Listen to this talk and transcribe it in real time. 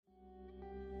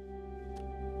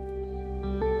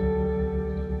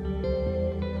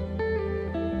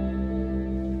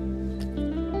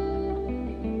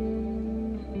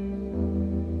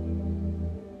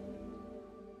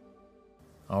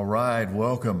right,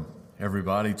 welcome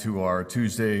everybody to our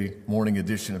Tuesday morning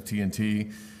edition of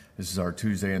TNT. This is our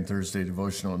Tuesday and Thursday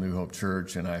devotional at New Hope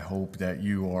Church, and I hope that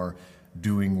you are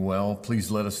doing well.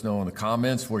 Please let us know in the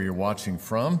comments where you're watching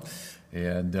from,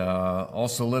 and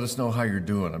also let us know how you're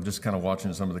doing. I'm just kind of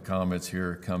watching some of the comments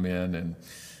here come in,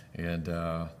 and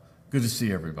good to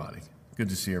see everybody. Good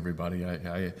to see everybody.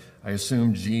 I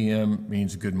assume GM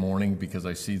means good morning because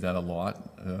I see that a lot.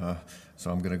 So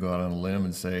I'm going to go out on a limb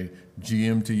and say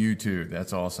GM to you too.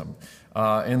 That's awesome.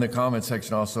 In the comment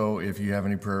section also, if you have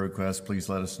any prayer requests, please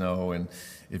let us know. And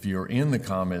if you're in the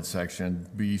comment section,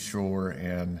 be sure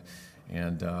and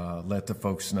let the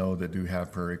folks know that do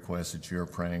have prayer requests that you're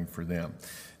praying for them.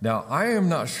 Now, I am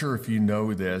not sure if you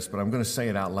know this, but I'm going to say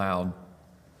it out loud.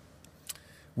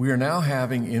 We are now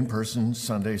having in-person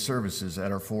Sunday services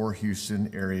at our 4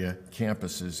 Houston area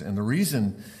campuses. And the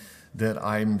reason that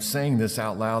I'm saying this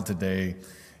out loud today,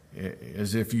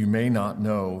 as if you may not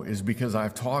know, is because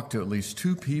I've talked to at least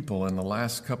 2 people in the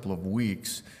last couple of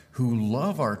weeks who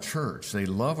love our church. They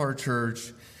love our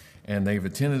church, and they've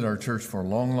attended our church for a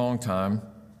long, long time.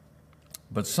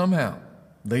 But somehow,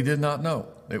 they did not know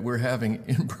that we're having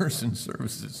in-person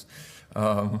services.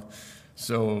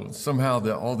 So somehow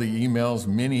all the emails,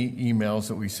 many emails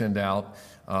that we send out,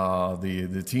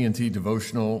 the TNT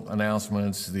devotional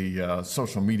announcements, the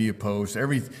social media posts,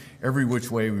 every which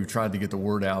way we've tried to get the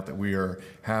word out that we are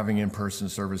having in-person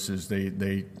services,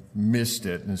 they missed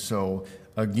it. And so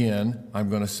again,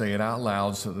 I'm going to say it out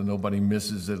loud so that nobody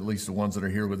misses it, at least the ones that are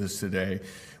here with us today.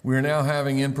 We are now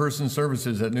having in-person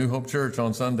services at New Hope Church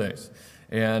on Sundays,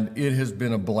 and it has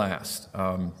been a blast.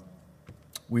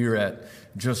 We are at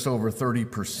just over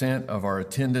 30% of our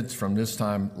attendance from this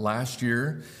time last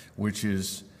year, which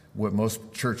is what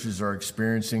most churches are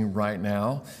experiencing right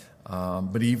now.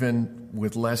 But even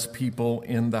with less people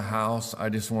in the house, I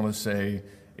just want to say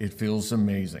it feels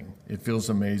amazing. It feels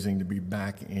amazing to be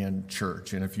back in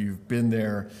church. And if you've been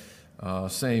there,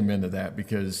 say amen to that,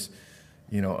 because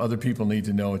other people need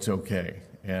to know it's okay.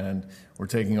 And we're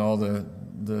taking all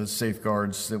the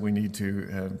safeguards that we need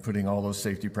to, putting all those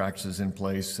safety practices in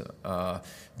place,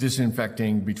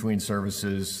 disinfecting between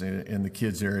services in the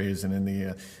kids areas and in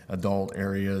the adult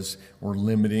areas. We're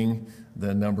limiting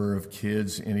the number of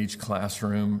kids in each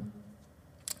classroom.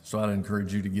 So I'd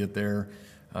encourage you to get there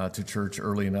to church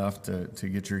early enough to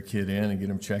get your kid in and get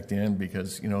them checked in,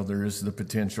 because, there is the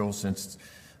potential, since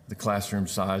the classroom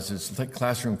sizes,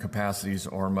 classroom capacities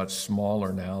are much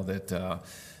smaller now, that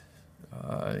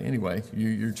anyway,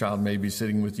 your child may be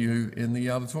sitting with you in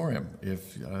the auditorium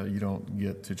if you don't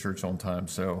get to church on time.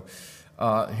 So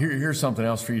here's something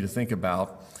else for you to think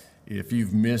about. If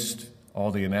you've missed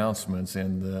all the announcements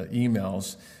and the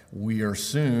emails, we are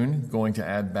soon going to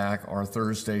add back our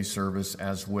Thursday service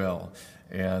as well.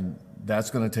 And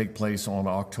that's going to take place on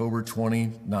October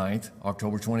 29th.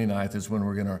 October 29th is when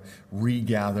we're going to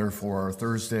regather for our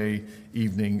Thursday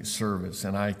evening service,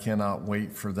 and I cannot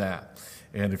wait for that.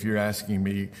 And if you're asking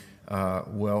me,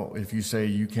 well, if you say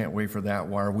you can't wait for that,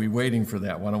 why are we waiting for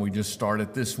that? Why don't we just start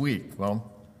it this week?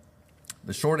 Well,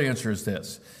 the short answer is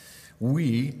this.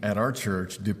 We at our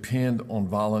church depend on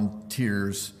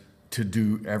volunteers to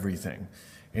do everything.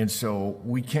 And so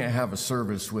we can't have a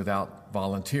service without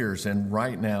volunteers. And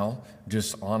right now,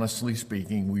 just honestly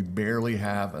speaking, we barely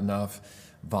have enough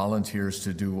volunteers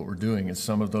to do what we're doing. And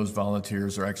some of those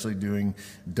volunteers are actually doing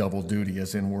double duty,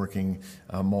 as in working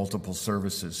multiple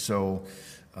services. So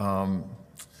that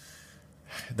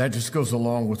just goes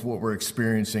along with what we're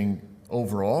experiencing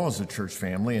overall as a church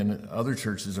family, and other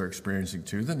churches are experiencing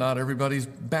too, that not everybody's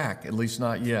back, at least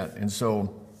not yet. And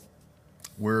so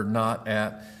we're not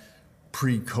at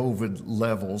pre-COVID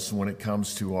levels when it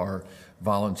comes to our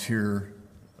volunteer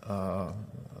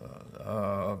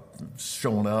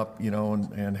showing up,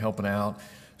 and helping out.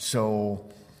 So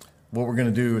what we're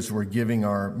going to do is we're giving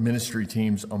our ministry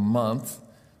teams a month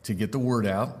to get the word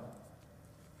out,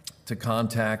 to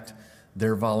contact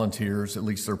their volunteers, at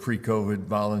least their pre-COVID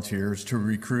volunteers, to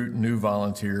recruit new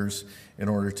volunteers in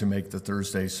order to make the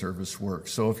Thursday service work.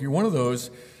 So if you're one of those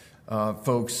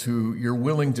folks who you're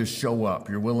willing to show up,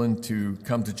 you're willing to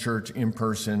come to church in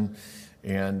person,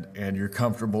 and you're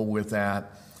comfortable with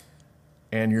that,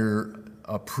 and you're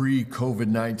a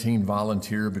pre-COVID-19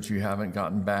 volunteer, but you haven't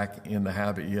gotten back in the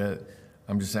habit yet,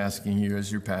 I'm just asking you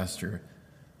as your pastor,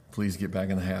 please get back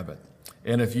in the habit.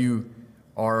 And if you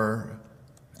are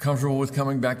comfortable with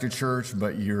coming back to church,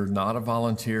 but you're not a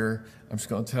volunteer, I'm just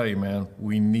going to tell you, man,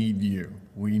 we need you.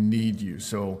 We need you.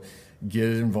 So get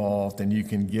involved, and you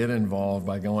can get involved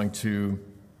by going to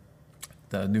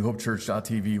the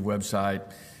newhopechurch.tv website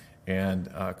and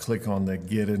click on the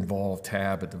Get Involved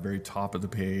tab at the very top of the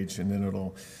page, and then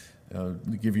it'll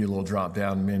give you a little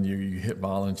drop-down menu. You hit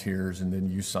volunteers, and then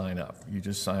you sign up. You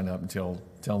just sign up and tell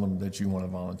them that you want to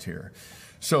volunteer.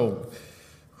 So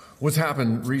what's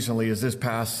happened recently is this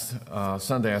past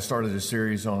Sunday, I started a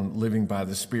series on living by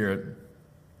the Spirit.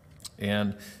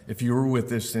 And if you were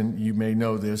with us, then you may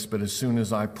know this, but as soon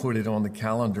as I put it on the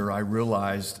calendar, I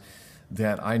realized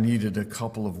that I needed a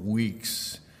couple of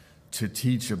weeks to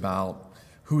teach about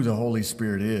who the Holy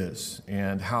Spirit is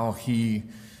and how He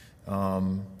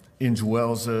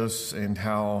indwells us and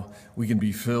how we can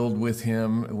be filled with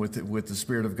Him, with the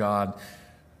Spirit of God,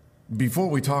 before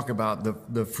we talk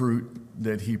about the fruit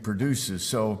that He produces.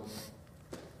 So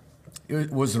it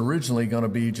was originally going to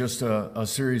be just a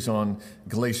series on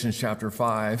Galatians chapter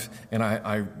 5, and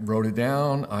I wrote it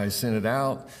down. I sent it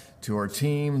out to our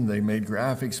team. They made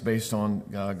graphics based on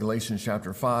Galatians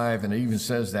chapter 5, and it even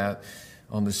says that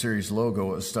on the series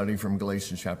logo, a study from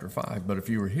Galatians chapter 5. But if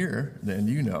you were here, then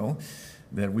you know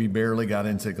that we barely got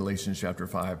into Galatians chapter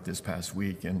 5 this past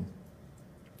week. And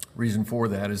reason for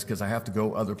that is because I have to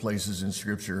go other places in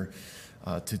Scripture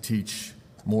to teach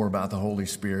more about the Holy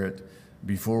Spirit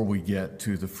before we get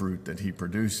to the fruit that He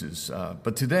produces.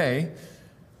 But today,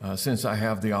 since I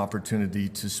have the opportunity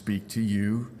to speak to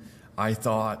you, I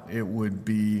thought it would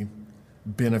be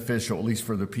beneficial, at least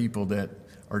for the people that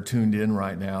are tuned in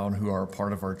right now and who are a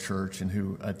part of our church and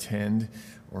who attend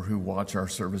or who watch our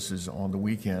services on the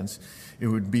weekends. It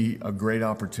would be a great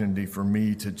opportunity for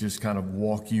me to just kind of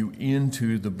walk you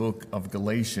into the book of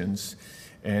Galatians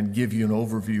and give you an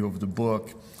overview of the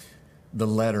book, the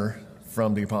letter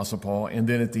from the Apostle Paul. And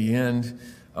then at the end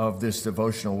of this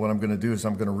devotional, what I'm going to do is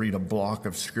I'm going to read a block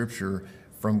of Scripture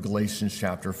from Galatians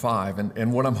chapter 5.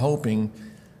 And what I'm hoping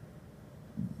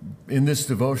in this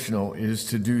devotional is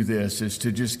to do this, is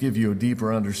to just give you a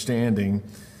deeper understanding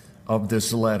of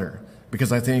this letter,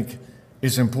 because I think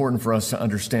it's important for us to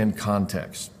understand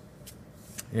context.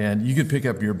 And you could pick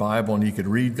up your Bible and you could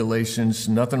read Galatians.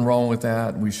 Nothing wrong with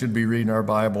that. We should be reading our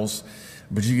Bibles,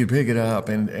 but you could pick it up.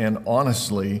 And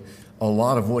honestly, a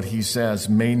lot of what he says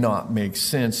may not make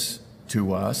sense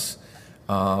to us.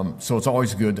 So it's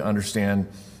always good to understand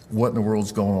what in the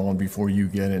world's going on before you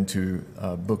get into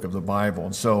a book of the Bible.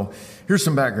 And so here's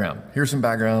some background. Here's some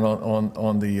background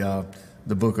on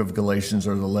the book of Galatians,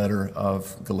 or the letter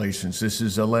of Galatians. This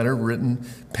is a letter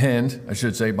penned, I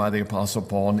should say, by the Apostle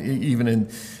Paul. And even in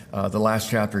the last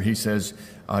chapter, he says,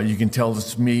 you can tell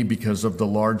it's me because of the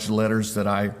large letters that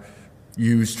I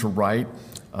used to write.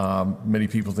 Many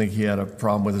people think he had a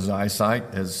problem with his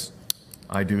eyesight, as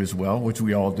I do as well, which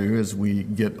we all do as we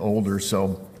get older.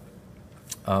 So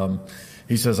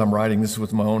he says, I'm writing this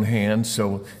with my own hand.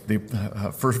 So the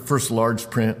first large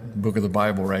print book of the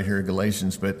Bible right here,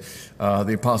 Galatians. But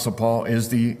the Apostle Paul is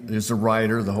the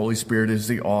writer. The Holy Spirit is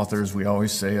the author, as we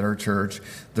always say at our church.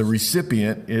 The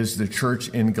recipient is the church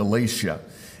in Galatia.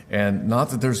 And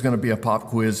not that there's going to be a pop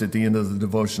quiz at the end of the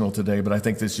devotional today, but I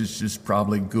think this is just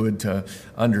probably good to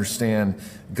understand.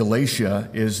 Galatia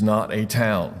is not a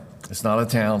town. It's not a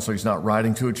town, so he's not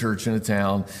writing to a church in a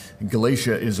town.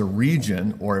 Galatia is a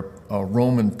region or a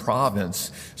Roman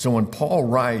province. So when Paul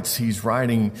writes, he's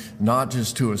writing not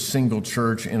just to a single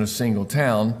church in a single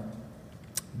town,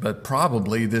 but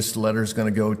probably this letter is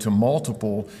going to go to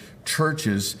multiple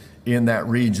churches in that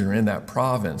region or in that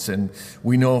province. And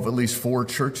we know of at least 4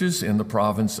 churches in the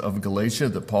province of Galatia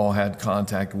that Paul had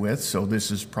contact with. So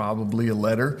this is probably a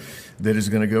letter that is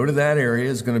going to go to that area,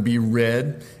 is going to be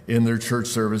read in their church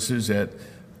services at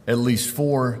least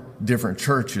 4 different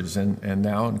churches, and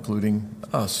now including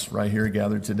us right here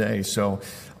gathered today. So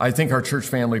I think our church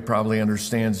family probably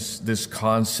understands this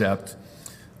concept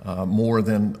more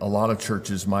than a lot of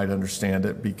churches might understand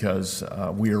it, because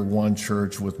we are one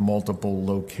church with multiple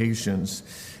locations.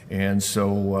 And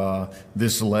so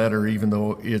this letter, even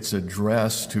though it's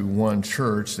addressed to one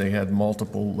church, they had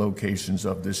multiple locations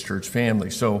of this church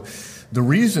family. So the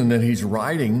reason that he's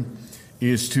writing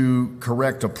is to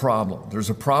correct a problem. There's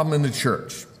a problem in the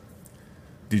church.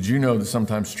 Did you know that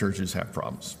sometimes churches have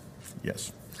problems?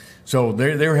 Yes. So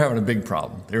they were having a big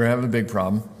problem. They were having a big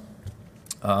problem.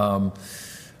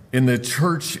 In the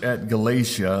church at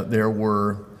Galatia, there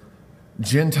were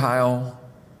Gentile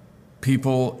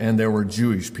people and there were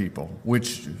Jewish people,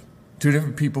 which 2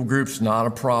 different people groups, not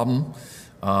a problem.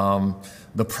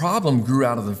 The problem grew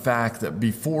out of the fact that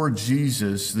before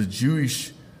Jesus, the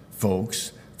Jewish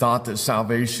folks thought that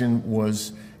salvation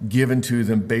was given to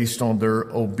them based on their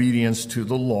obedience to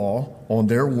the law, on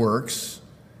their works,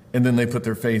 and then they put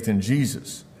their faith in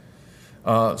Jesus.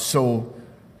 So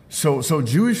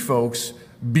Jewish folks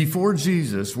before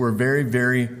Jesus were very,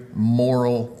 very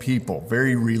moral people,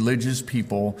 very religious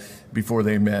people before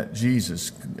they met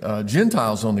Jesus.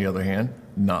 Gentiles, on the other hand,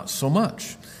 not so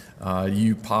much.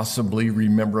 You possibly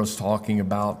remember us talking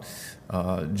about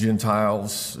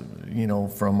Gentiles,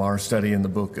 from our study in the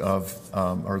book of,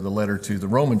 or the letter to the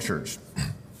Roman church.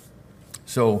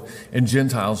 So, and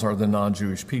Gentiles are the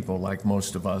non-Jewish people, like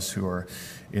most of us who are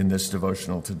in this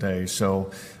devotional today.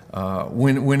 So,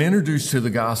 when introduced to the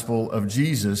gospel of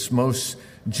Jesus, most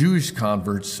Jewish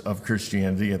converts of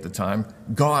Christianity at the time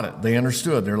got it. They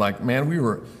understood. They're like, man, we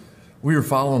were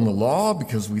following the law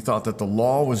because we thought that the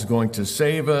law was going to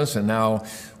save us, and now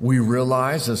we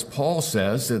realize, as Paul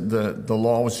says, that the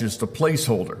law was just a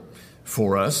placeholder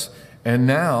for us, and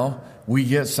now we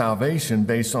get salvation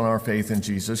based on our faith in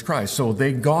Jesus Christ. So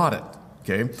they got it,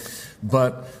 okay?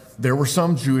 But there were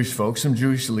some Jewish folks, some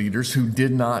Jewish leaders who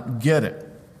did not get it.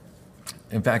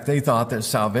 In fact, they thought that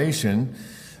salvation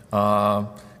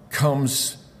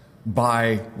comes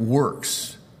by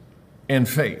works and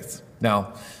faith.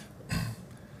 Now,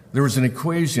 there was an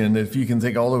equation that, if you can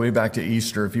think all the way back to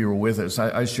Easter, if you were with us,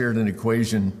 I shared an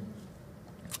equation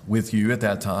with you at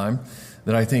that time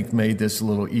that I think made this a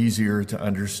little easier to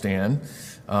understand.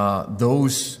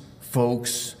 Those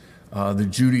folks, the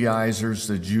Judaizers,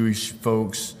 the Jewish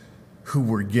folks who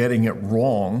were getting it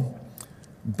wrong,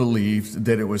 believed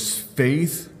that it was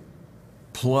faith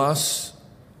plus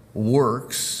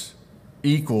works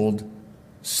equaled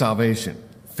salvation.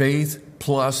 Faith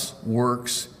plus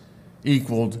works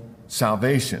equaled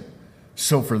salvation.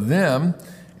 So for them,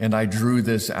 and I drew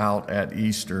this out at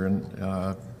Easter,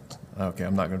 and okay,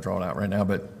 I'm not going to draw it out right now,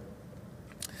 but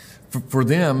for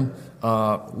them,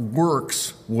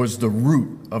 works was the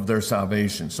root of their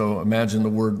salvation. So imagine the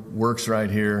word works right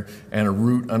here and a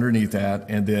root underneath that,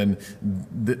 and then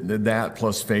that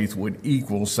plus faith would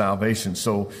equal salvation.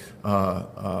 So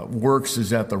works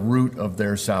is at the root of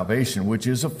their salvation, which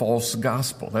is a false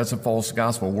gospel. That's a false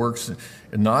gospel. Works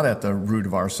not at the root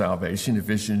of our salvation.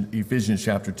 Ephesians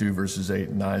chapter 2, verses 8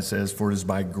 and 9 says, "For it is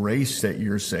by grace that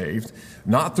you're saved,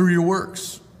 not through your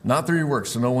works." Not through your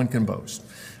works, so no one can boast.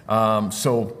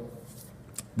 So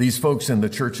these folks in the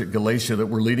church at Galatia that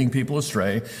were leading people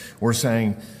astray were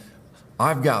saying,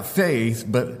 I've got faith,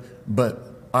 but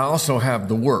I also have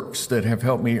the works that have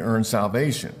helped me earn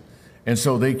salvation. And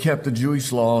so they kept the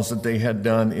Jewish laws that they had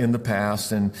done in the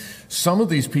past. And some of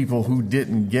these people who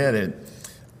didn't get it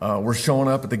were showing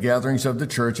up at the gatherings of the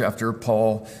church after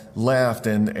Paul left,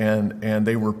 and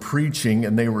they were preaching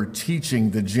and they were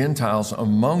teaching the Gentiles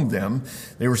among them.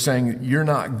 They were saying, you're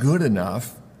not good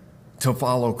enough to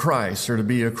follow Christ or to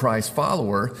be a Christ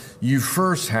follower. You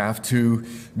first have to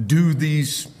do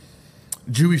these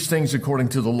Jewish things according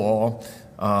to the law,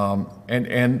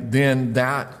 and then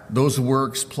those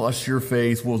works plus your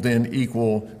faith will then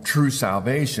equal true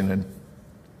salvation. And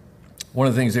one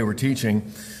of the things they were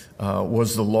teaching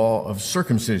was the law of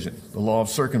circumcision,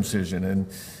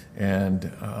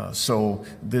 and so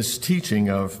this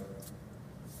teaching of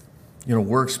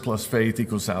works plus faith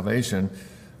equals salvation,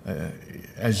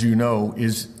 as you know,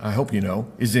 I hope you know,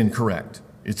 is incorrect.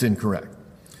 It's incorrect.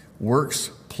 Works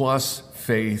plus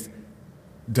faith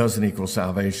doesn't equal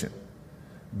salvation.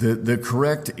 The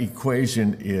correct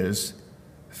equation is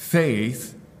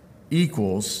faith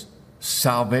equals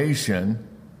salvation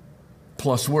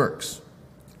plus works.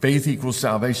 Faith equals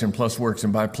salvation plus works.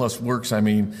 And by plus works, I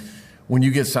mean, when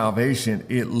you get salvation,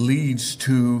 it leads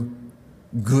to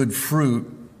good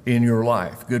fruit in your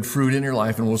life. Good fruit in your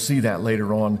life. And we'll see that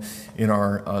later on in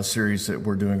our series that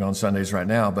we're doing on Sundays right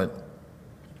now. But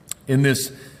in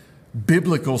this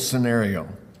biblical scenario,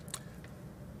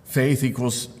 faith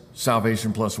equals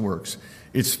salvation plus works.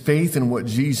 It's faith in what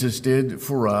Jesus did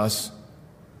for us,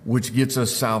 which gets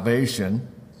us salvation,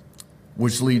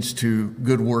 which leads to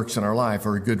good works in our life,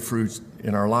 or good fruits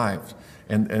in our lives.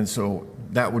 And so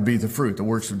that would be the fruit. The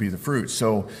works would be the fruit.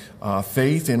 So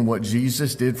faith in what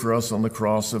Jesus did for us on the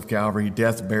cross of Calvary,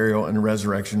 death, burial, and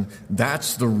resurrection,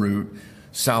 that's the root.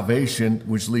 Salvation,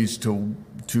 which leads to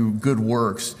good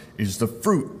works, is the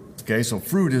fruit. Okay, so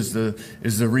fruit is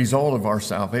the result of our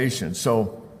salvation.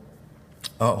 So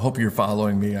I hope you're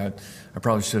following me. I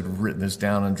probably should have written this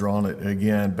down and drawn it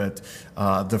again, but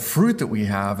the fruit that we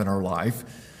have in our life,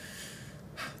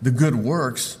 the good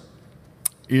works,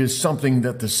 is something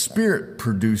that the Spirit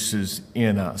produces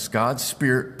in us. God's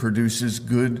Spirit produces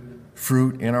good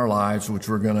fruit in our lives, which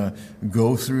we're going to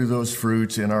go through those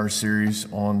fruits in our series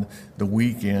on the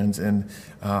weekends. And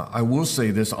I will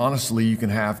say this, honestly, you can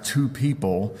have two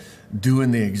people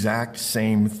doing the exact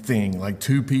same thing, like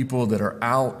two people that are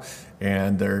out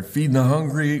and they're feeding the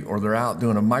hungry, or they're out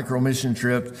doing a micro mission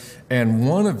trip, and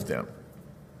one of them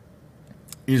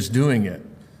is doing it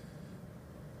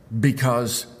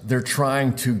because they're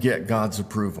trying to get God's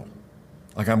approval.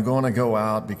 Like, I'm going to go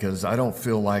out because I don't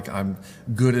feel like I'm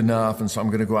good enough, and so I'm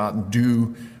going to go out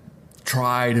and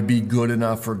try to be good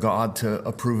enough for God to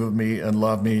approve of me and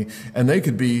love me. And they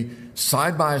could be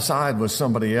side by side with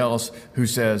somebody else who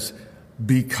says,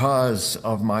 because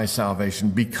of my salvation,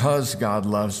 because God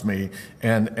loves me,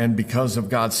 and because of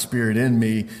God's Spirit in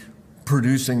me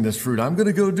producing this fruit, I'm going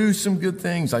to go do some good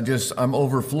things. I'm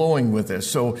overflowing with this.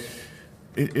 So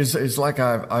it's like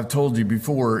I've told you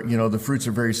before, the fruits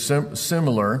are very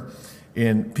similar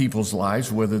in people's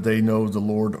lives, whether they know the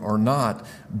Lord or not,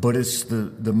 but it's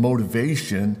the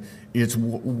motivation. It's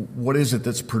what is it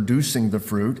that's producing the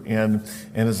fruit? And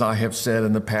as I have said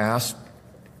in the past,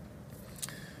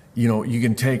 you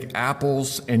can take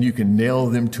apples and you can nail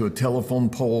them to a telephone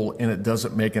pole and it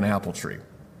doesn't make an apple tree,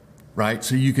 right?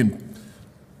 So you can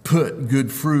put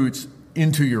good fruits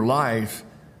into your life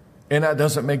and that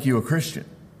doesn't make you a Christian,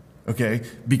 okay?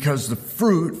 Because the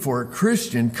fruit for a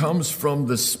Christian comes from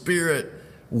the Spirit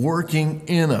working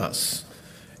in us.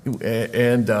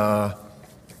 And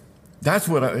that's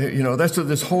what that's what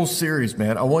this whole series,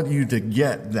 man. I want you to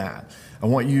get that. I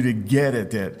want you to get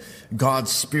it, that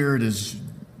God's Spirit is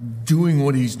doing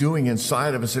what he's doing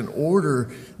inside of us in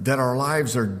order that our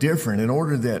lives are different, in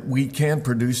order that we can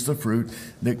produce the fruit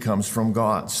that comes from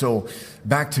God. So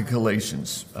back to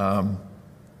Galatians.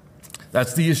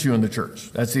 That's the issue in the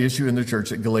church. That's the issue in the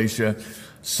church at Galatia.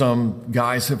 Some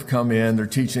guys have come in, they're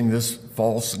teaching this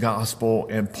false gospel,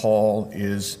 and Paul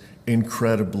is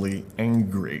incredibly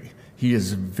angry. He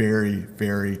is very,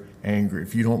 very angry.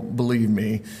 If you don't believe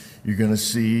me, you're going to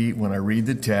see when I read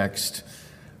the text,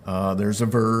 there's a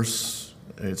verse.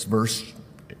 It's verse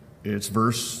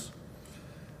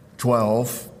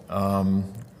 12,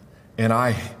 and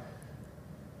I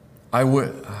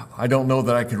don't know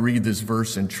that I could read this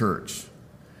verse in church,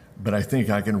 but I think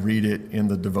I can read it in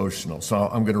the devotional. So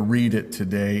I'm going to read it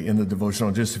today in the devotional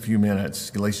in just a few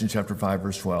minutes. Galatians chapter 5,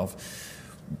 verse 12.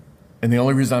 And the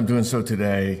only reason I'm doing so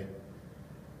today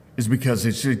is because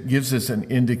it gives us an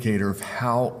indicator of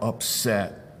how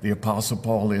upset the Apostle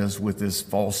Paul is with this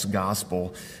false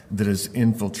gospel that is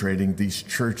infiltrating these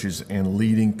churches and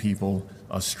leading people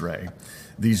astray.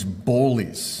 These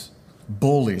bullies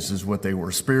is what they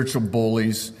were. Spiritual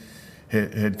bullies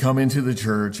had come into the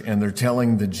church, and they're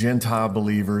telling the Gentile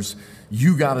believers,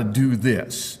 you got to do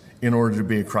this in order to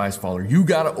be a Christ follower. You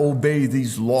got to obey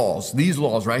these laws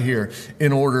right here,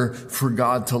 in order for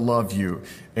God to love you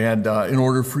and in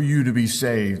order for you to be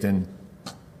saved. And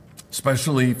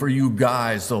especially for you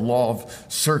guys, the law of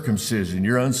circumcision.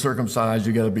 You're uncircumcised,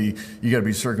 you gotta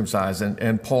be circumcised.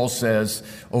 And Paul says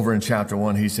over in chapter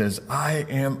 1, he says, I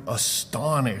am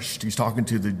astonished. He's talking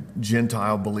to the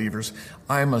Gentile believers.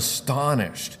 I'm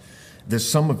astonished that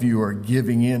some of you are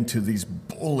giving in to these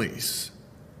bullies.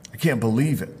 I can't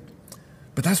believe it.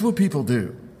 But that's what people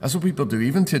do. That's what people do.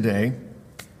 Even today,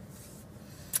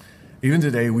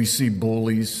 we see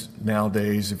bullies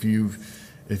nowadays. If you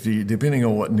depending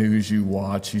on what news you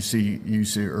watch, you see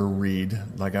or read,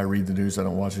 like I read the news, I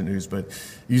don't watch the news, but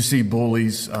you see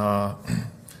bullies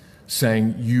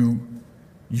saying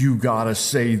you gotta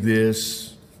say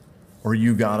this, or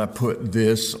you gotta put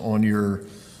this on your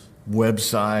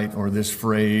website, or this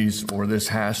phrase, or this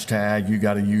hashtag, you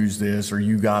gotta use this, or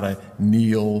you gotta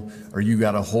kneel, or you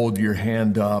gotta hold your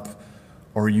hand up,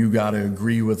 or you got to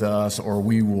agree with us, or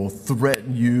we will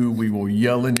threaten you, we will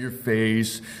yell in your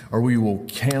face, or we will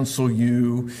cancel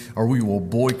you, or we will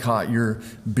boycott your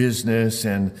business.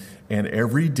 And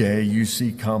every day you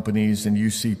see companies and you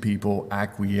see people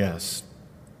acquiesce.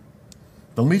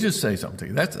 But let me just say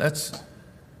something. That's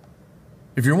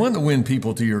if you're wanting to win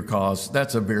people to your cause,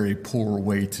 that's a very poor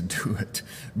way to do it.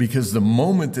 Because the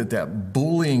moment that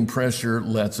bullying pressure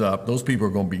lets up, those people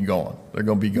are going to be gone. They're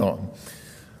going to be gone.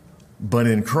 But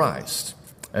in Christ,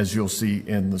 as you'll see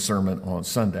in the sermon on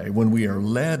Sunday, when we are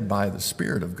led by the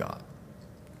Spirit of God,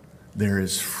 there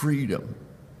is freedom.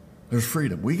 There's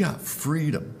freedom. We got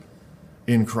freedom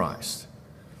in Christ.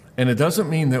 And it doesn't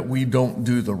mean that we don't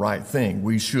do the right thing.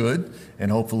 We should,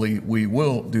 and hopefully we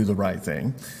will do the right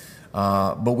thing.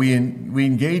 But we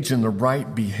engage in the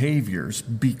right behaviors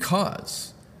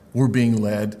because we're being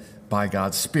led by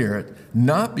God's Spirit,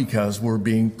 not because we're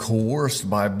being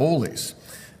coerced by bullies.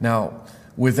 Now,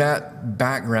 with that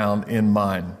background in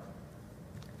mind,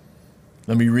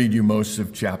 let me read you most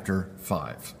of chapter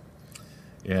 5.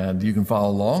 And you can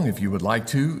follow along if you would like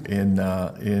to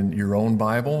in your own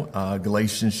Bible,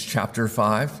 Galatians chapter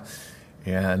 5.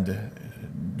 And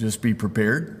just be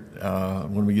prepared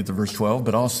when we get to verse 12.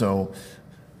 But also,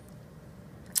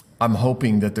 I'm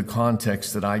hoping that the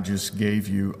context that I just gave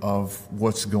you of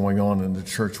what's going on in the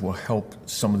church will help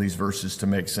some of these verses to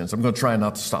make sense. I'm going to try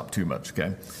not to stop too much,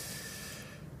 okay?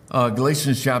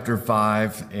 Galatians chapter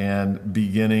 5 and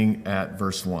beginning at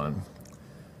verse 1.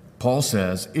 Paul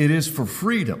says, "It is for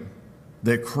freedom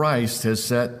that Christ has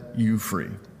set you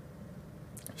free.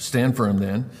 Stand firm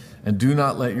then, and do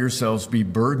not let yourselves be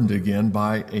burdened again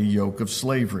by a yoke of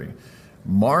slavery.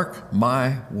 Mark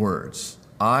my words.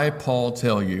 I, Paul,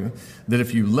 tell you that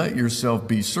if you let yourself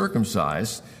be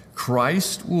circumcised,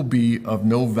 Christ will be of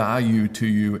no value to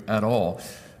you at all."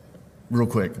 Real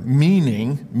quick,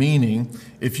 meaning,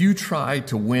 if you try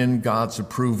to win God's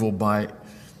approval by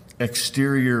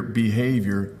exterior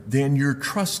behavior, then you're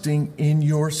trusting in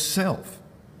yourself.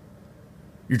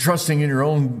 You're trusting in your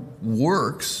own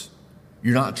works.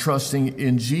 You're not trusting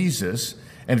in Jesus.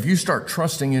 And if you start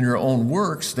trusting in your own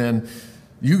works, then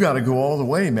you got to go all the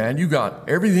way, man. You got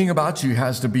everything about you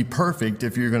has to be perfect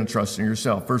if you're going to trust in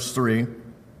yourself. Verse 3,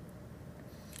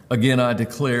 "Again, I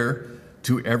declare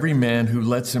to every man who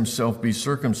lets himself be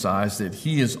circumcised that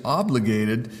he is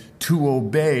obligated to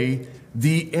obey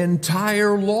the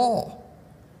entire law."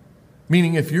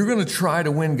 Meaning, if you're going to try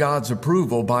to win God's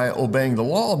approval by obeying the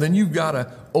law, then you've got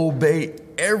to obey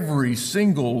every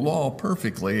single law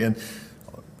perfectly. And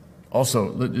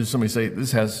also, let somebody say,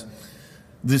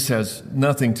 this has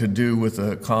nothing to do with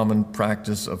the common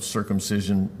practice of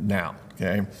circumcision now,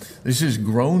 okay? This is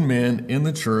grown men in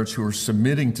the church who are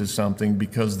submitting to something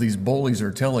because these bullies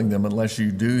are telling them, unless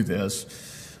you do this,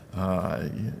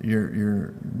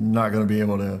 you're not going to be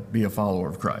able to be a follower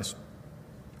of Christ.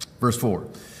 Verse 4,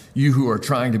 "You who are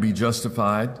trying to be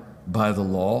justified by the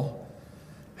law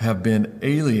have been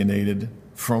alienated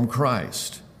from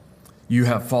Christ. You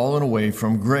have fallen away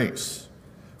from grace.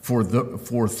 For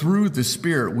through the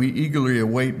Spirit we eagerly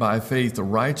await by faith the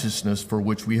righteousness for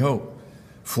which we hope.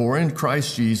 For in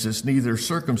Christ Jesus neither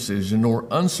circumcision nor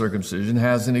uncircumcision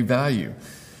has any value.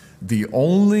 The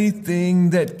only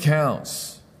thing that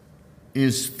counts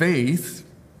is faith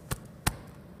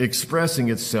expressing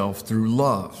itself through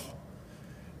love."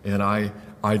 And I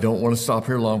don't want to stop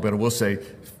here long, but I will say,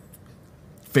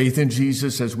 faith in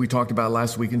Jesus, as we talked about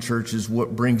last week in church, is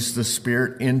what brings the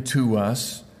Spirit into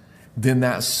us. Then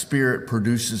that Spirit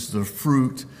produces the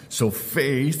fruit. So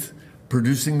faith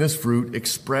producing this fruit,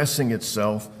 expressing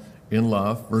itself in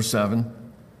love. Verse 7,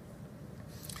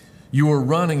 "You are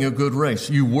running a good race."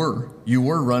 You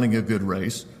were running a good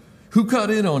race. "Who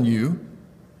cut in on you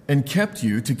and kept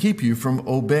you to keep you from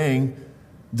obeying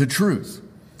the truth?"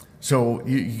 So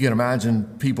you can imagine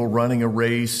people running a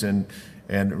race and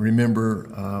remember,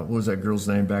 what was that girl's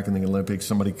name back in the Olympics?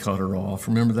 Somebody cut her off.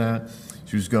 Remember that?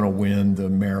 She was going to win the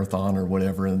marathon or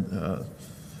whatever. And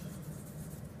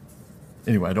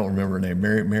anyway, I don't remember her name.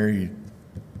 Mary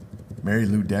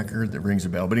Lou Decker, that rings a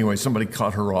bell. But anyway, somebody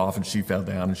cut her off and she fell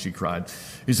down and she cried.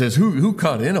 He says, who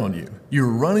cut in on you? You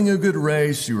were running a good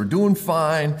race. You were doing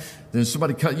fine. Then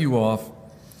somebody cut you off.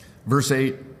 Verse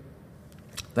 8,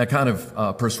 "That kind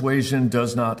of persuasion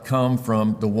does not come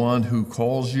from the one who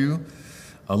calls you.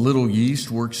 A little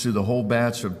yeast works through the whole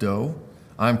batch of dough.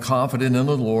 I'm confident in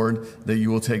the Lord that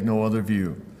you will take no other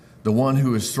view. The one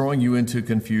who is throwing you into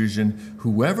confusion,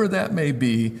 whoever that may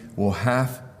be, will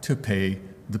have to pay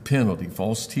the penalty."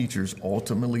 False teachers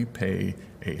ultimately pay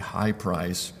a high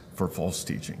price for false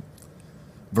teaching.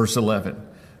 Verse 11,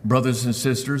 "Brothers and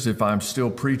sisters, if I'm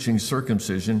still preaching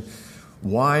circumcision,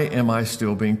 why am I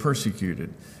still being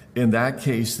persecuted? In that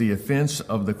case, the offense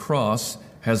of the cross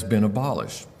has been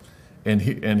abolished." And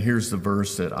here's the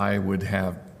verse that I would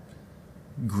have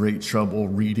great trouble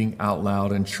reading out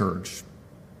loud in church.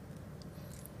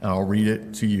 And I'll read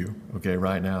it to you, okay,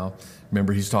 right now.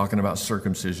 Remember, he's talking about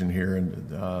circumcision here, and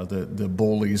the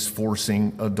bullies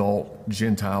forcing adult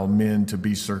Gentile men to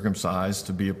be circumcised,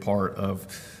 to be a part of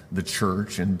the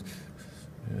church, and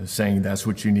saying that's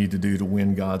what you need to do to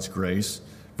win God's grace.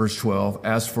 Verse 12,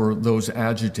 "As for those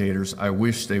agitators, I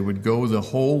wish they would go the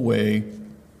whole way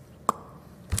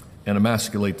and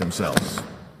emasculate themselves."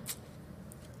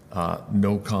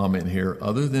 No comment here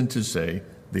other than to say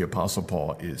the Apostle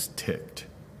Paul is ticked,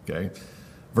 okay?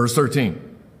 Verse 13,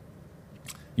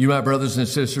 "You, my brothers and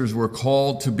sisters, were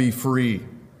called to be free,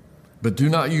 but do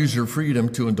not use your freedom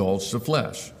to indulge the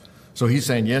flesh." So he's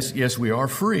saying, yes, we are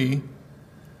free,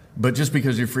 but just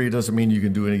because you're free doesn't mean you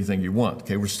can do anything you want,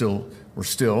 okay? We're still,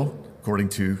 according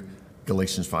to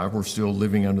Galatians 5, we're still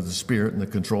living under the Spirit and the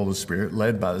control of the Spirit,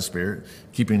 led by the Spirit,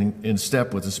 keeping in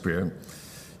step with the Spirit.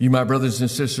 "You, my brothers and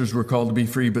sisters, were called to be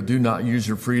free, but do not use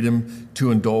your freedom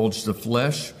to indulge the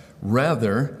flesh.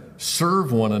 Rather,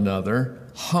 serve one another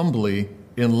humbly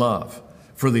in love.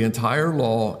 For the entire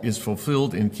law is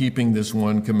fulfilled in keeping this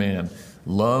one command: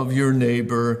 love your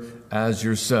neighbor as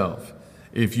yourself.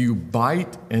 If you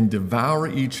bite and devour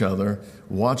each other,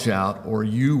 watch out, or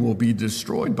you will be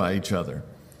destroyed by each other.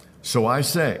 So I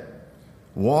say,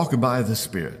 walk by the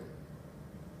Spirit.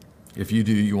 If you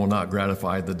do, you will not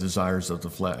gratify the desires of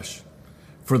the flesh.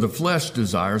 For the flesh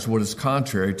desires what is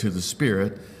contrary to the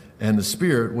Spirit, and the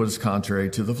Spirit what is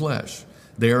contrary to the flesh.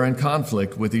 They are in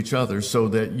conflict with each other, so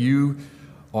that you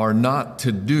are not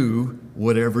to do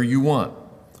whatever you want.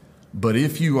 But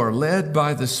if you are led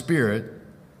by the Spirit,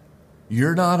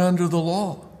 you're not under the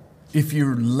law. If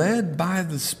you're led by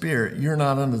the Spirit, you're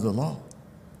not under the law.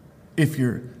 If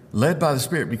you're led by the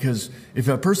Spirit, because if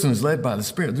a person is led by the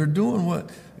Spirit, they're doing what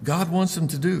God wants them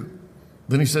to do.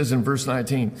 Then he says in verse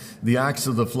 19, the acts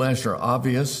of the flesh are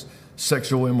obvious: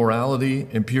 sexual immorality,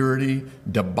 impurity,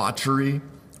 debauchery,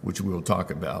 which we will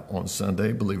talk about on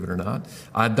Sunday, believe it or not,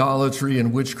 idolatry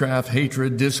and witchcraft,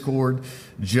 hatred, discord,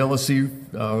 jealousy,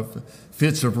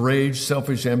 fits of rage,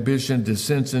 selfish ambition,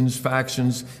 dissensions,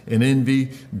 factions, and envy,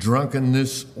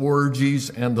 drunkenness, orgies,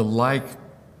 and the like.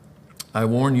 I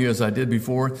warn you, as I did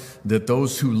before, that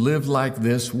those who live like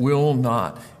this will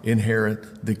not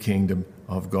inherit the kingdom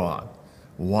of God.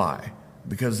 Why?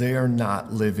 Because they are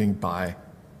not living by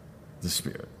the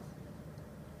Spirit.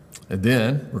 And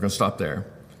then, we're going to stop there,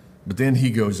 but then he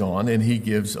goes on and he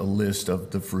gives a list of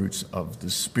the fruits of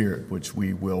the Spirit, which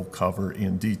we will cover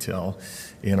in detail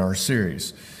in our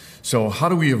series. So how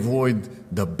do we avoid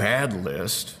the bad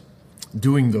list,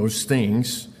 doing those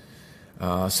things?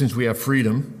 Since we have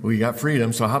freedom,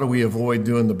 so how do we avoid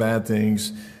doing the bad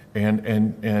things and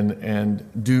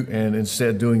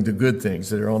instead doing the good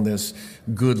things that are on this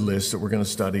good list that we're going to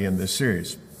study in this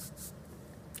series?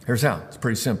 Here's how. It's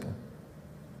pretty simple.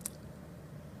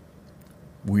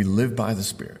 We live by the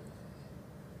Spirit.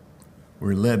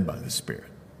 We're led by the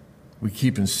Spirit. We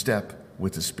keep in step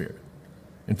with the Spirit.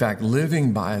 In fact,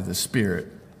 living by the Spirit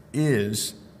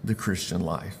is the Christian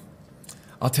life.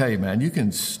 I'll tell you, man, you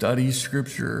can study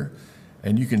Scripture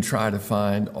and you can try to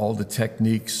find all the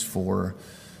techniques for,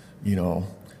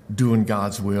 doing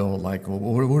God's will. Like,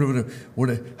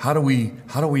 how do we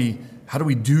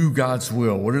do God's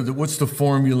will? What's the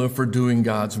formula for doing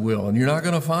God's will? And you're not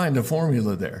going to find a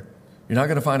formula there. You're not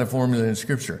going to find a formula in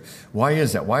Scripture. Why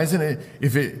is that? Why isn't it,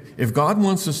 if God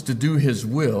wants us to do His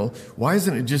will, why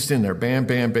isn't it just in there, bam,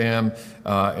 bam, bam,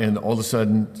 and all of a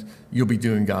sudden you'll be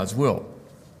doing God's will?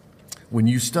 When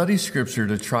you study Scripture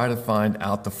to try to find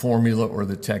out the formula or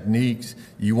the techniques,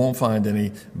 you won't find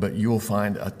any, but you will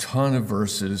find a ton of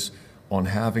verses on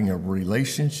having a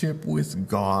relationship with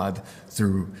God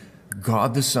through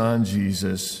God the Son,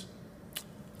 Jesus,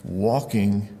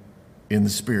 walking in the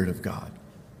Spirit of God.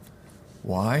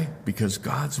 Why? Because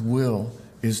God's will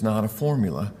is not a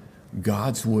formula.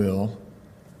 God's will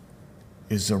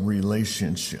is a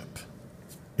relationship.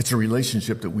 It's a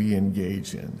relationship that we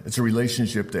engage in. It's a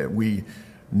relationship that we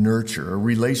nurture, a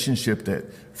relationship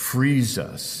that frees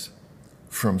us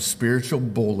from spiritual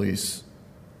bullies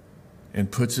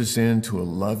and puts us into a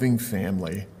loving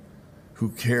family who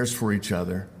cares for each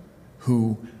other,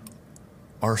 who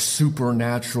our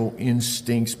supernatural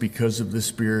instincts because of the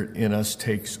Spirit in us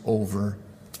takes over,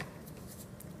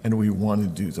 and we want to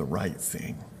do the right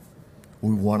thing.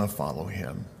 We want to follow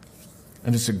Him.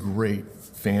 And it's a great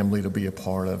family to be a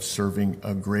part of, serving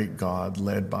a great God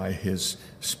led by His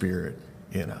Spirit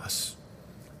in us.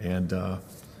 And I'm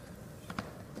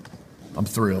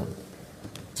thrilled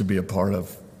to be a part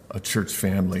of a church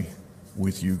family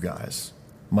with you guys.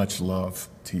 Much love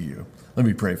to you. Let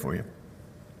me pray for you.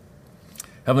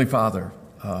 Heavenly Father,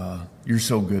 you're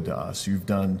so good to us. You've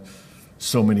done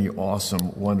so many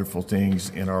awesome, wonderful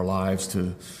things in our lives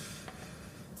to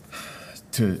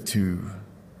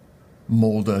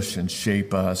mold us and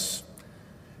shape us.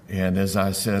 And as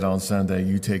I said on Sunday,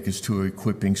 you take us to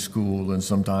equipping school, and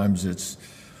sometimes it's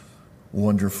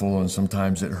wonderful and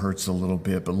sometimes it hurts a little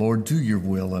bit. But Lord, do your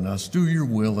will in us. Do your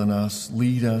will in us.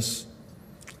 Lead us,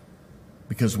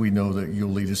 because we know that you'll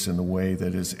lead us in the way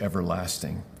that is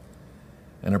everlasting.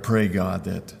 And I pray, God,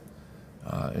 that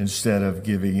instead of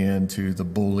giving in to the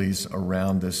bullies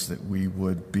around us, that we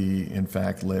would be, in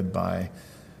fact, led by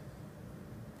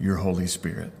your Holy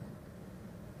Spirit,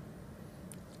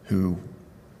 who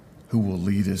will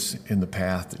lead us in the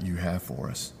path that you have for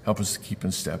us. Help us to keep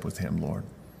in step with him, Lord.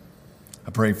 I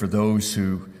pray for those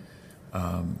who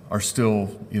are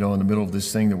still, in the middle of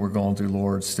this thing that we're going through,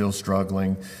 Lord, still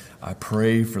struggling. I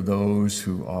pray for those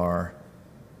who are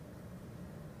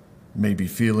maybe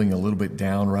feeling a little bit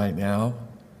down right now.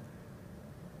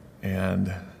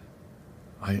 And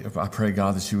I pray,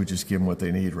 God, that you would just give them what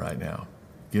they need right now.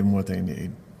 Give them what they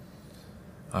need.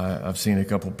 I've seen a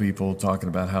couple people talking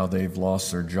about how they've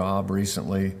lost their job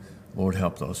recently. Lord,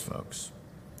 help those folks.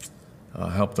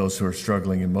 Help those who are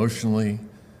struggling emotionally,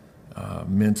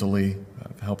 mentally.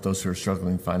 Help those who are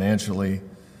struggling financially.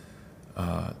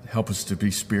 Help us to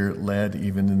be Spirit-led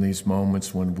even in these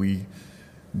moments when we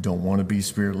don't want to be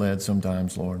Spirit-led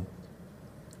sometimes, Lord.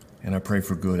 And I pray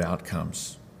for good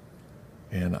outcomes.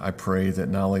 And I pray that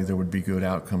not only there would be good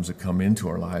outcomes that come into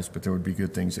our lives, but there would be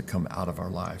good things that come out of our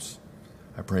lives.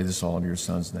 I pray this all in your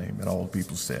Son's name. And all the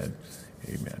people said,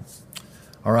 amen.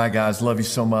 All right, guys, love you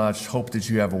so much. Hope that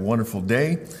you have a wonderful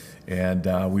day. And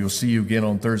we will see you again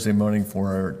on Thursday morning for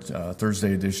our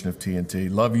Thursday edition of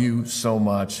TNT. Love you so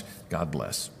much. God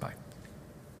bless. Bye.